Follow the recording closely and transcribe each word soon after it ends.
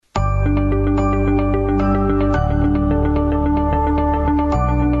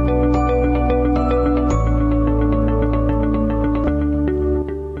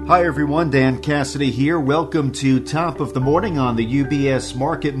Hi everyone, Dan Cassidy here. Welcome to Top of the Morning on the UBS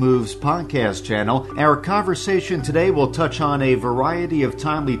Market Moves podcast channel. Our conversation today will touch on a variety of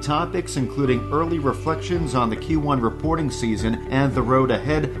timely topics, including early reflections on the Q1 reporting season and the road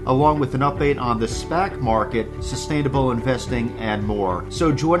ahead, along with an update on the SPAC market, sustainable investing, and more.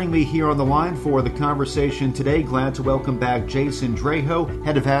 So joining me here on the line for the conversation today, glad to welcome back Jason Draho,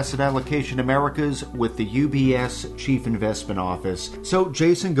 Head of Asset Allocation Americas with the UBS Chief Investment Office. So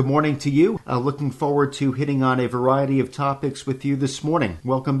Jason, good morning to you. Looking forward to hitting on a variety of topics with you this morning.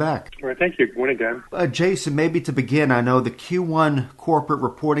 Welcome back. All right, thank you. Good morning, Dan. Jason, maybe to begin, I know the Q1 corporate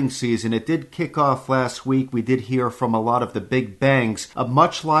reporting season, it did kick off last week. We did hear from a lot of the big banks.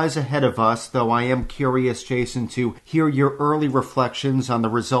 Much lies ahead of us, though I am curious, Jason, to hear your early reflections on the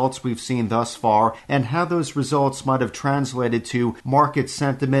results we've seen thus far and how those results might have translated to market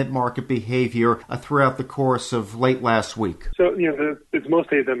sentiment, market behavior throughout the course of late last week. So, it's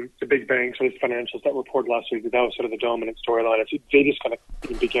mostly the big banks or the financials that reported last week. That was sort of the dominant storyline. They just kind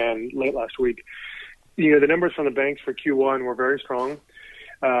of began late last week. The numbers from the banks for Q1 were very strong.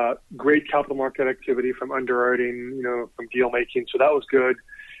 Great capital market activity from underwriting, from deal making. So that was good.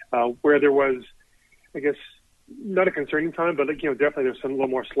 Where there was, I guess, not a concerning time, but definitely there's some little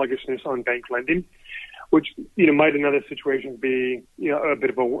more sluggishness on bank lending, which might in other situations be a bit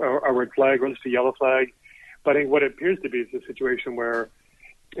of a red flag or at least a yellow flag. But I think what it appears to be is a situation where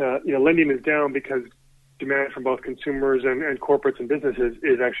lending is down because demand from both consumers and corporates and businesses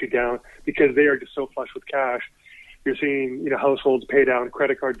is actually down because they are just so flush with cash. You're seeing, households pay down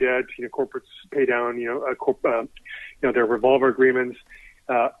credit card debt, corporates pay down, their revolver agreements.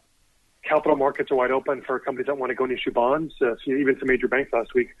 Capital markets are wide open for companies that want to go and issue bonds. So even some major banks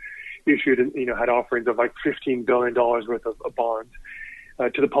last week issued, had offerings of like $15 billion worth of bonds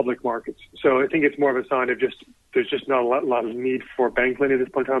to the public markets. So I think it's more of a sign of there's just not a lot of need for bank lending at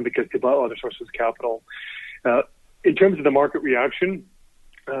this point in time because people have other sources of capital. In terms of the market reaction,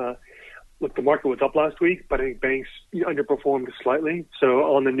 look, the market was up last week, but I think banks underperformed slightly. So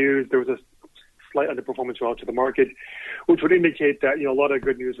on the news, there was a slight underperformance relative to the market, which would indicate that a lot of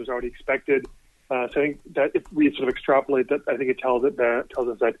good news was already expected. So I think that if we sort of extrapolate that, I think it tells us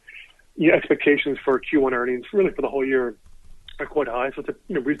that expectations for Q1 earnings, really for the whole year, are quite high. So it's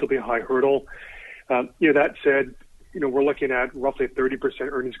a reasonably high hurdle. That said, we're looking at roughly 30%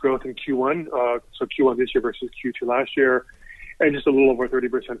 earnings growth in Q1. So Q1 this year versus Q2 last year, and just a little over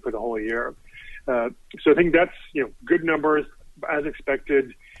 30% for the whole year. So I think that's good numbers as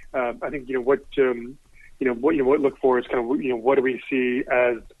expected. I think what look for is kind of what do we see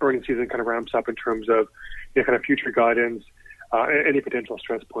as earnings season kind of ramps up in terms of kind of future guidance. Any potential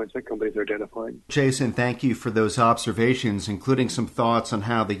stress points that companies are identifying. Jason, thank you for those observations, including some thoughts on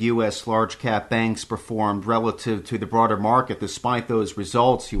how the U.S. large-cap banks performed relative to the broader market despite those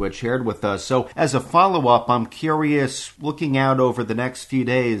results you had shared with us. So as a follow-up, I'm curious, looking out over the next few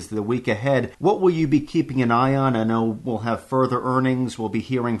days, the week ahead, what will you be keeping an eye on? I know we'll have further earnings. We'll be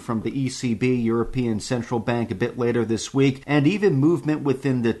hearing from the ECB, European Central Bank, a bit later this week, and even movement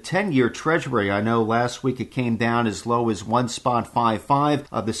within the 10-year Treasury. I know last week it came down as low as 1.55.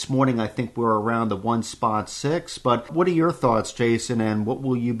 This morning, I think we're around the 1.6. But what are your thoughts, Jason, and what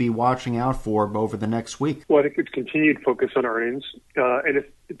will you be watching out for over the next week? Well, I think it's continued focus on earnings. And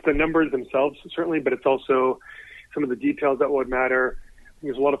it's the numbers themselves, certainly, but it's also some of the details that would matter.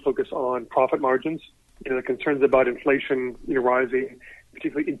 There's a lot of focus on profit margins. The concerns about inflation rising,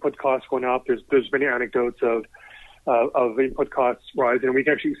 particularly input costs going up. There's many anecdotes of input costs rising, and we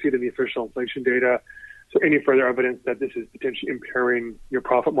can actually see it in the official inflation data. So any further evidence that this is potentially impairing your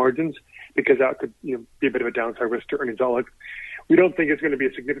profit margins, because that could be a bit of a downside risk to earnings outlook. We don't think it's going to be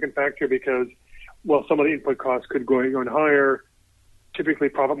a significant factor because, while some of the input costs could go on higher, typically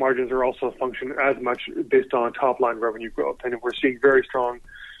profit margins are also a function as much based on top-line revenue growth. And if we're seeing very strong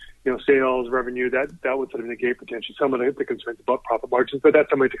sales revenue, that would sort of negate potentially some of the concerns about profit margins. But that's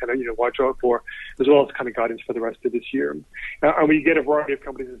something to kind of watch out for, as well as kind of guidance for the rest of this year. And we get a variety of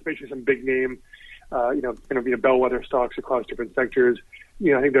companies, especially some big name bellwether stocks across different sectors.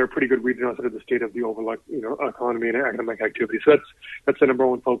 I think they're a pretty good reading on sort of the state of the overall, economy and economic activity. So that's the number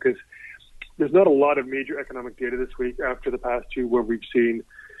one focus. There's not a lot of major economic data this week after the past two where we've seen,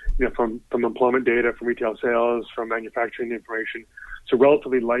 from employment data, from retail sales, from manufacturing information. So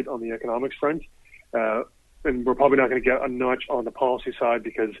relatively light on the economics front. And we're probably not going to get a notch on the policy side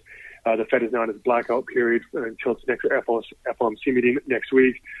because the Fed is now in its blackout period until its next FOMC meeting next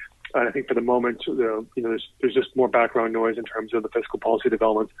week. And I think for the moment, there's just more background noise in terms of the fiscal policy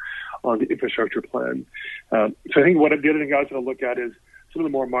development on the infrastructure plan. So I think the other thing I was going to look at is some of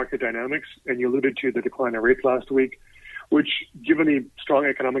the more market dynamics. And you alluded to the decline in rates last week. which, given the strong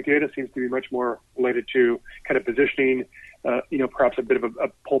economic data, seems to be much more related to kind of positioning, perhaps a bit of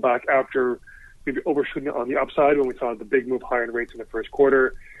a pullback after maybe overshooting on the upside when we saw the big move higher in rates in the first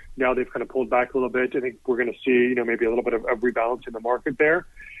quarter. Now they've kind of pulled back a little bit. I think we're going to see, maybe a little bit of rebalance in the market there.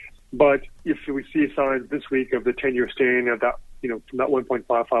 But if we see signs this week of the 10-year staying at that, from that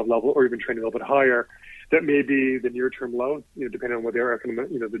 1.55 level or even trending a little bit higher, that may be the near-term low, depending on whether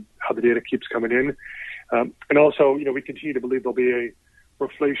how the data keeps coming in. And also, we continue to believe there'll be a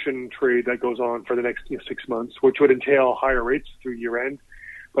reflation trade that goes on for the next 6 months, which would entail higher rates through year-end,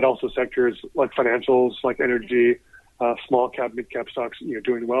 but also sectors like financials, like energy, small cap, mid cap stocks,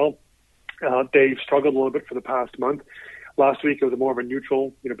 doing well. They've struggled a little bit for the past month. Last week it was more of a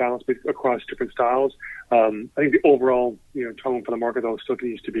neutral, balance across different styles. I think the overall, tone for the market though still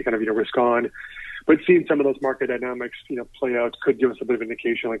continues to be kind of, risk on. But seeing some of those market dynamics, play out could give us a bit of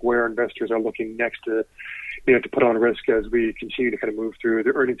indication like where investors are looking next to put on risk as we continue to kind of move through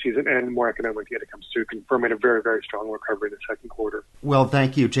the earnings season and more economic data comes through, confirming a very, very strong recovery in the second quarter. Well,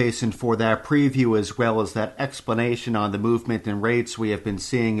 thank you, Jason, for that preview as well as that explanation on the movement in rates we have been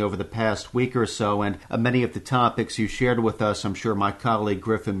seeing over the past week or so. And many of the topics you shared with us, I'm sure my colleague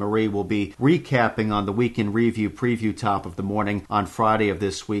Griffin Marie will be recapping on the Weekend Review preview top of the morning on Friday of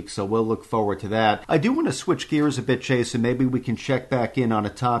this week. So we'll look forward to that. I do want to switch gears a bit, Jason. Maybe we can check back in on a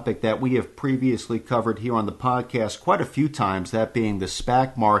topic that we have previously covered here on the podcast quite a few times, that being the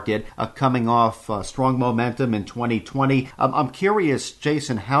SPAC market coming off strong momentum in 2020. I'm curious,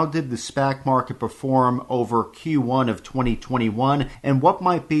 Jason, how did the SPAC market perform over Q1 of 2021, and what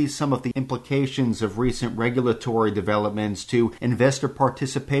might be some of the implications of recent regulatory developments to investor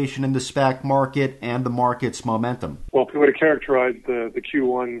participation in the SPAC market and the market's momentum? Well, if we were to characterize the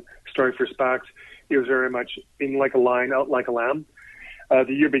Q1 story for SPACs, it was very much in like a line, out like a lamb.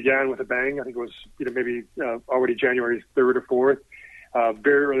 The year began with a bang. I think it was, maybe already January 3rd or 4th.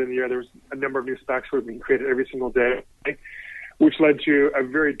 Very early in the year, there was a number of new SPACs were being created every single day, which led to a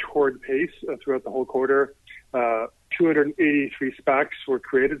very torrid pace throughout the whole quarter. 283 SPACs were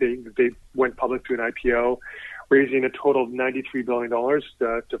created. They went public through an IPO, raising a total of $93 billion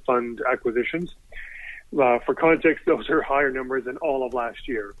to fund acquisitions. For context, those are higher numbers than all of last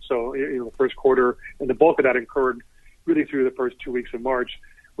year. So, the first quarter, and the bulk of that incurred really through the first 2 weeks of March,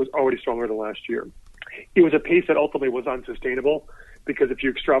 was already stronger than last year. It was a pace that ultimately was unsustainable because if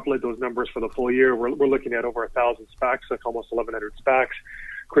you extrapolate those numbers for the full year, we're looking at over 1,000 SPACs, like almost 1,100 SPACs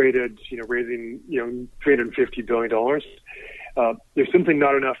created, raising, $350 billion. There's simply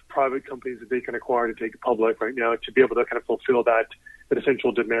not enough private companies that they can acquire to take it public right now to be able to kind of fulfill that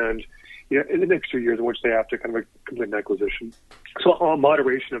essential demand, in the next 2 years in which they have to kind of complete an acquisition. So a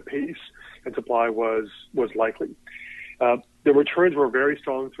moderation of pace and supply was likely. The returns were very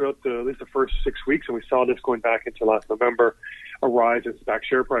strong throughout at least the first 6 weeks, and we saw this going back into last November, a rise in SPAC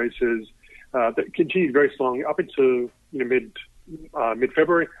share prices that continued very strongly up into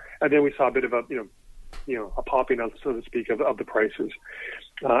mid-February, and then we saw a bit of a popping up, so to speak, of the prices.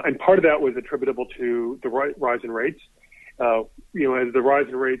 And part of that was attributable to the rise in rates. As the rise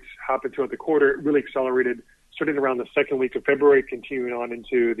in rates happened throughout the quarter, it really accelerated starting around the second week of February, continuing on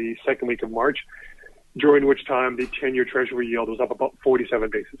into the second week of March, during which time the 10-year Treasury yield was up about 47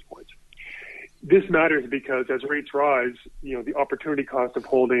 basis points. This matters because as rates rise, the opportunity cost of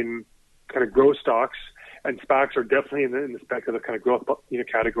holding kind of growth stocks, and SPACs are definitely in the speculative kind of growth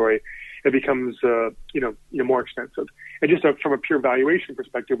category, it becomes more expensive. And just from a pure valuation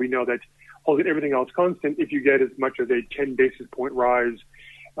perspective, we know that holding everything else constant, if you get as much as a 10 basis point rise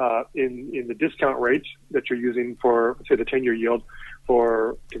in the discount rate that you're using for, say, the 10-year yield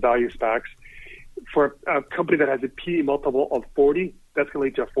to value SPACs, for a company that has a PE multiple of 40, that's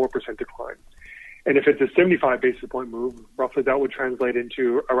going to lead to a 4% decline. And if it's a 75 basis point move, roughly that would translate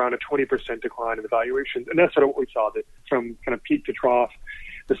into around a 20% decline in the valuations. And that's sort of what we saw, that from kind of peak to trough,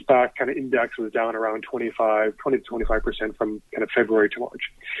 the SPAC kind of index was down around 20 to 25% from kind of February to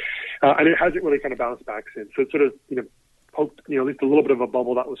March. And it hasn't really kind of bounced back since. So it sort of, poked, at least a little bit of a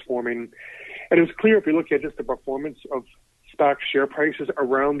bubble that was forming. And it was clear if you look at just the performance of SPAC share prices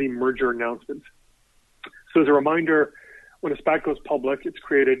around the merger announcements. So as a reminder, when a SPAC goes public, its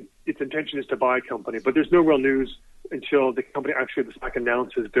intention is to buy a company, but there's no real news until the company actually, the SPAC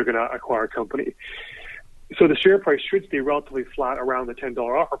announces they're going to acquire a company. So the share price should stay relatively flat around the $10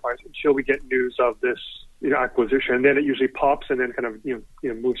 offer price until we get news of this acquisition. And then it usually pops and then kind of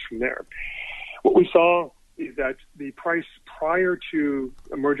moves from there. What we saw is that the price prior to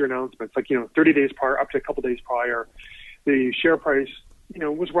a merger announcements, like 30 days prior, up to a couple days prior, the share price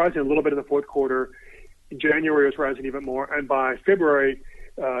was rising a little bit in the fourth quarter. In January, it was rising even more, and by February,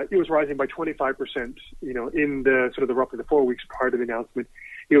 it was rising by 25%, in the sort of the roughly the 4 weeks prior to the announcement.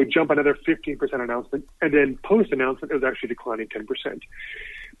 It would jump another 15% announcement, and then post-announcement, it was actually declining 10%.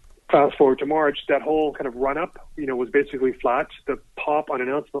 Fast forward to March, that whole kind of run-up, was basically flat. The pop on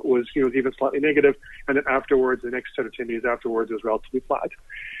announcement was even slightly negative, and then afterwards, the next set of 10 days afterwards, it was relatively flat.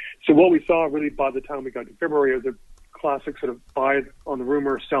 So what we saw really by the time we got to February was a classic sort of buy on the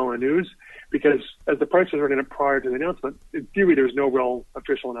rumor, sell on the news, because as the prices were in it prior to the announcement, in theory, there was no real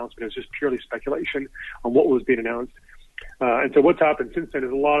official announcement. It was just purely speculation on what was being announced. And so what's happened since then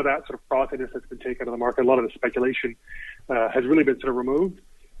is a lot of that sort of frothiness that's been taken out of the market, a lot of the speculation has really been sort of removed,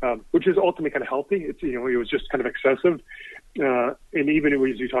 which is ultimately kind of healthy. It's, it was just kind of excessive. And even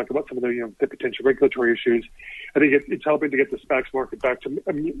as you talk about some of the potential regulatory issues, I think it's helping to get the SPACs market back to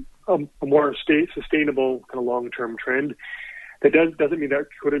a more sustainable kind of long-term trend. That doesn't mean that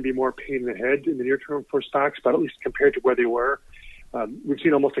couldn't be more pain in the head in the near term for SPACs, but at least compared to where they were, we've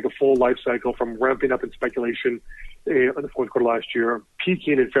seen almost like a full life cycle from ramping up in speculation in the fourth quarter last year,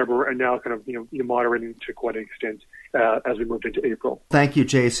 peaking in February, and now kind of moderating to quite an extent as we moved into April. Thank you,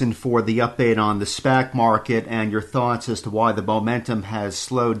 Jason, for the update on the SPAC market and your thoughts as to why the momentum has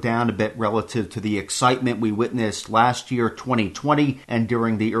slowed down a bit relative to the excitement we witnessed last year, 2020, and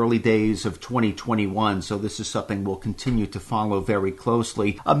during the early days of 2021. So this is something we'll continue to follow very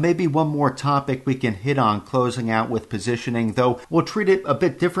closely. Maybe one more topic we can hit on closing out with positioning, though we'll treat it a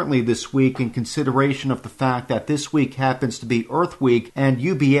bit differently this week in consideration of the fact that this week happens to be Earth Week, and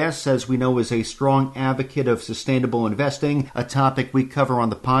UBS, as we know, is a strong advocate of sustainable investing, a topic we cover on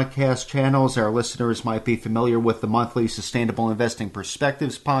the podcast channels. Our listeners might be familiar with the monthly Sustainable Investing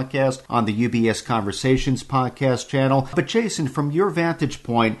Perspectives podcast on the UBS Conversations podcast channel. But Jason, from your vantage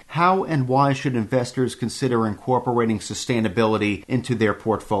point, how and why should investors consider incorporating sustainability into their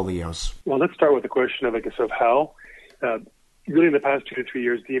portfolios? Well, let's start with the question of, how. Really, in the past 2 to 3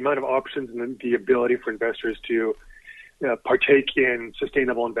 years, the amount of options and the ability for investors to partake in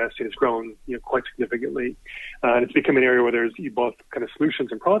sustainable investing has grown quite significantly. And it's become an area where there's both kind of solutions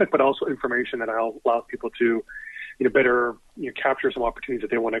and product, but also information that allows people to better capture some opportunities that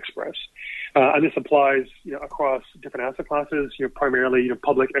they want to express. And this applies across different asset classes, primarily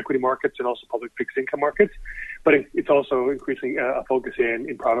public equity markets and also public fixed income markets. But it's also increasing a focus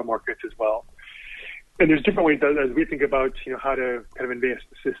in private markets as well. And there's different ways as we think about how to kind of invest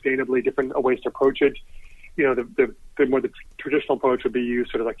sustainably, different ways to approach it. The more the traditional approach would be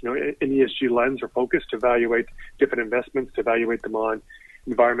used sort of like an ESG lens or focus to evaluate different investments, to evaluate them on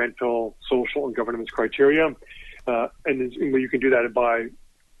environmental, social, and governance criteria. And you can do that by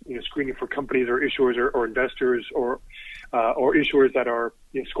screening for companies or issuers or investors or issuers that are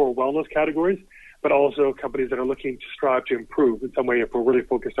score well in those categories, but also companies that are looking to strive to improve in some way. If we're really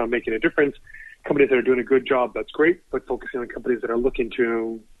focused on making a difference, companies that are doing a good job, that's great, but focusing on companies that are looking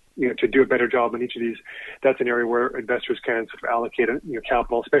to do a better job in each of these, that's an area where investors can sort of allocate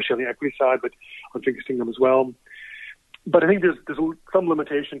capital, especially on the equity side, but on fixed income as well. But I think there's some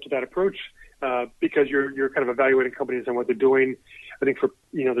limitation to that approach because you're kind of evaluating companies and what they're doing. I think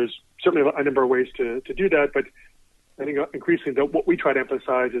there's certainly a number of ways to do that, but I think increasingly what we try to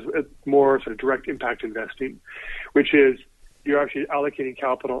emphasize is more sort of direct impact investing, which is you're actually allocating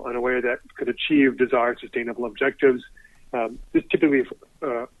capital in a way that could achieve desired sustainable objectives. This typically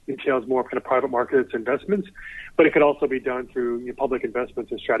entails more kind of private markets investments, but it could also be done through public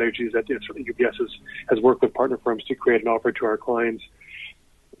investments and strategies that certainly UBS has worked with partner firms to create and offer to our clients.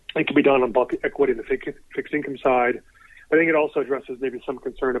 It can be done on both the equity and the fixed income side. I think it also addresses maybe some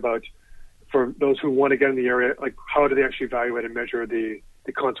concern about, for those who want to get in the area, like how do they actually evaluate and measure the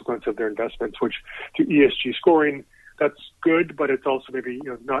consequence of their investments, which through ESG scoring, that's good, but it's also maybe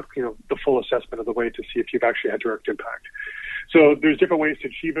not the full assessment of the way to see if you've actually had direct impact. So there's different ways to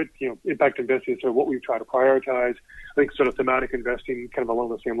achieve it. Impact investing is sort of what we try to prioritize. I think sort of thematic investing, kind of along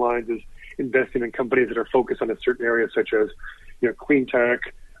the same lines, is investing in companies that are focused on a certain area, such as clean tech,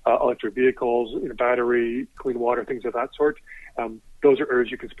 electric vehicles, battery, clean water, things of that sort. Those are areas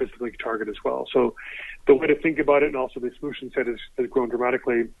you can specifically target as well. So the way to think about it, and also the solution set has grown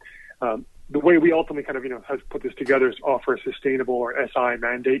dramatically. The way we ultimately kind of has put this together is offer a sustainable or SI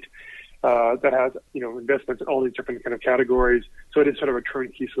mandate that has investments in all these different kind of categories. So it is sort of a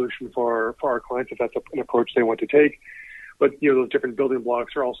turnkey solution for our clients if that's an approach they want to take. But those different building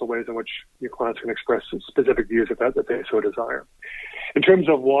blocks are also ways in which your clients can express specific views if they so desire. In terms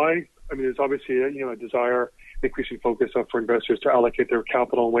of why, there's obviously a desire, increasing focus for investors to allocate their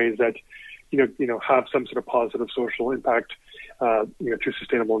capital in ways that have some sort of positive social impact through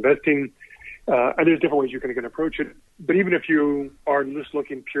sustainable investing. And there's different ways you can approach it. But even if you are just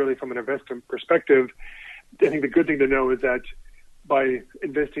looking purely from an investment perspective, I think the good thing to know is that by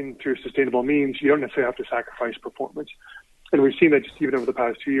investing through sustainable means, you don't necessarily have to sacrifice performance. And we've seen that just even over the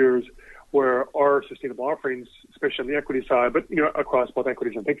past 2 years, where our sustainable offerings, especially on the equity side, but across both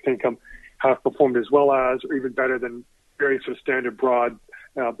equities and fixed income, have performed as well as, or even better than, very sort of standard broad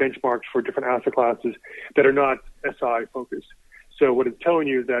benchmarks for different asset classes that are not SI focused. So what it's telling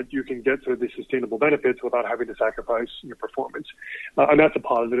you is that you can get sort of the sustainable benefits without having to sacrifice your performance. And that's a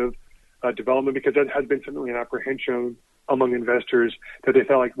positive development, because that has been certainly an apprehension among investors that they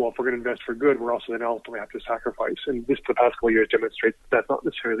felt like, well, if we're going to invest for good, we're also then ultimately have to sacrifice. And this, for the past couple of years, demonstrates that's not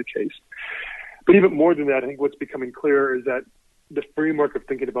necessarily the case. But even more than that, I think what's becoming clear is that the framework of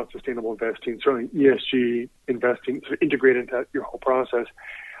thinking about sustainable investing, certainly ESG investing, sort of integrated into your whole process,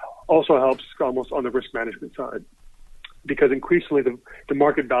 also helps almost on the risk management side. Because increasingly the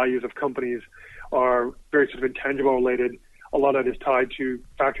market values of companies are very sort of intangible related. A lot of it is tied to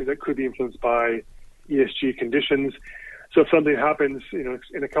factors that could be influenced by ESG conditions. So if something happens,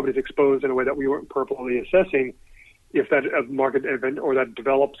 and a company's exposed in a way that we weren't properly assessing, if that market event or that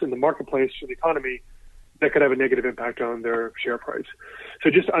develops in the marketplace or the economy, that could have a negative impact on their share price.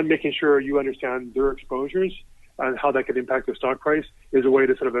 So just on making sure you understand their exposures and how that could impact their stock price is a way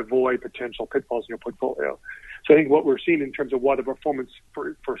to sort of avoid potential pitfalls in your portfolio. So I think what we're seeing in terms of why the performance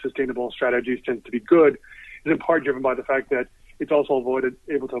for sustainable strategies tends to be good is in part driven by the fact that it's also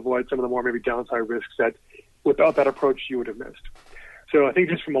able to avoid some of the more maybe downside risks that without that approach you would have missed. So I think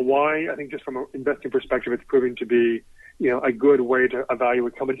just from an investing perspective, it's proving to be a good way to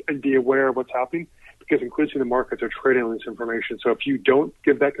evaluate companies and be aware of what's happening, because increasingly the markets are trading on this information. So if you don't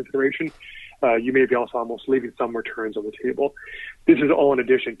give that consideration, you may be also almost leaving some returns on the table. This is all in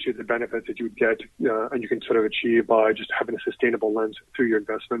addition to the benefits that you would get and you can sort of achieve by just having a sustainable lens through your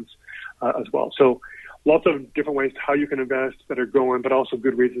investments as well. So lots of different ways how you can invest that are going, but also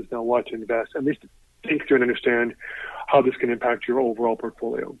good reasons now why to invest, at least think through and understand how this can impact your overall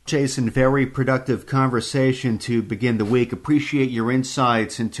portfolio. Jason, very productive conversation to begin the week. Appreciate your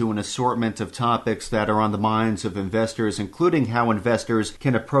insights into an assortment of topics that are on the minds of investors, including how investors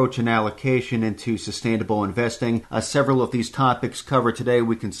can approach an allocation into sustainable investing. Several of these topics covered today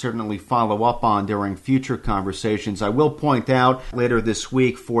we can certainly follow up on during future conversations. I will point out later this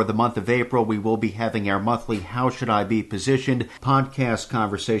week for the month of April, we will be having our monthly How Should I Be Positioned podcast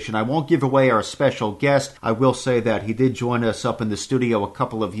conversation. I won't give away our special guest. I will say that he did join us up in the studio a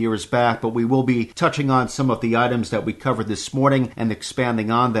couple of years back, but we will be touching on some of the items that we covered this morning and expanding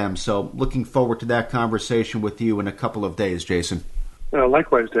on them. So looking forward to that conversation with you in a couple of days, Jason.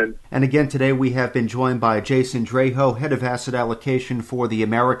 Likewise, Dan. And again, today we have been joined by Jason Draho, Head of Asset Allocation for the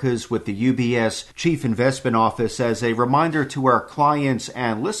Americas with the UBS Chief Investment Office. As a reminder to our clients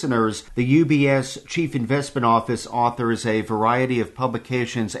and listeners, the UBS Chief Investment Office authors a variety of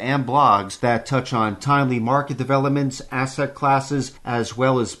publications and blogs that touch on timely market developments, asset classes, as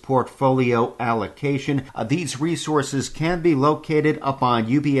well as portfolio allocation. These resources can be located up on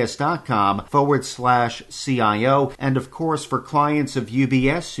ubs.com/CIO. And of course, for clients of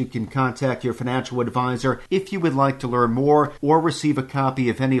UBS, you can contact your financial advisor if you would like to learn more or receive a copy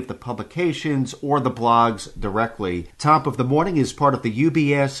of any of the publications or the blogs directly. Top of the Morning is part of the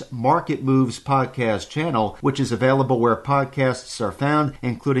UBS Market Moves podcast channel, which is available where podcasts are found,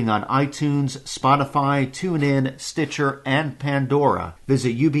 including on iTunes, Spotify, TuneIn, Stitcher, and Pandora.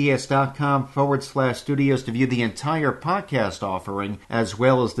 Visit ubs.com/studios to view the entire podcast offering, as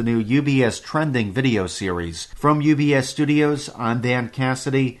well as the new UBS Trending video series. From UBS Studios, I'm Dan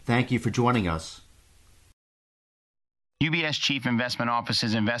Cassidy. Thank you for joining us. UBS Chief Investment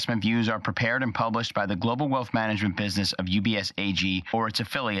Office's investment views are prepared and published by the global wealth management business of UBS AG or its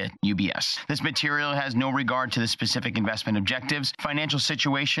affiliate, UBS. This material has no regard to the specific investment objectives, financial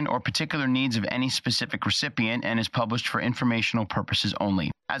situation, or particular needs of any specific recipient and is published for informational purposes only.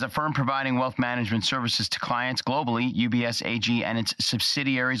 As a firm providing wealth management services to clients globally, UBS AG and its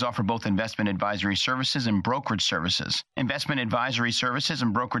subsidiaries offer both investment advisory services and brokerage services. Investment advisory services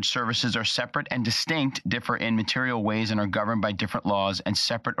and brokerage services are separate and distinct, differ in material ways, and are governed by different laws and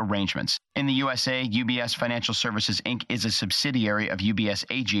separate arrangements. In the USA, UBS Financial Services, Inc. is a subsidiary of UBS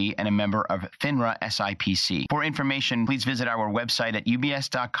AG and a member of FINRA SIPC. For information, please visit our website at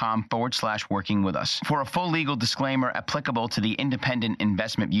ubs.com/working with us. For a full legal disclaimer applicable to the independent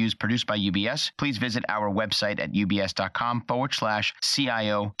investment views produced by UBS, please visit our website at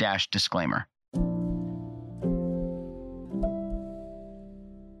ubs.com/CIO-disclaimer.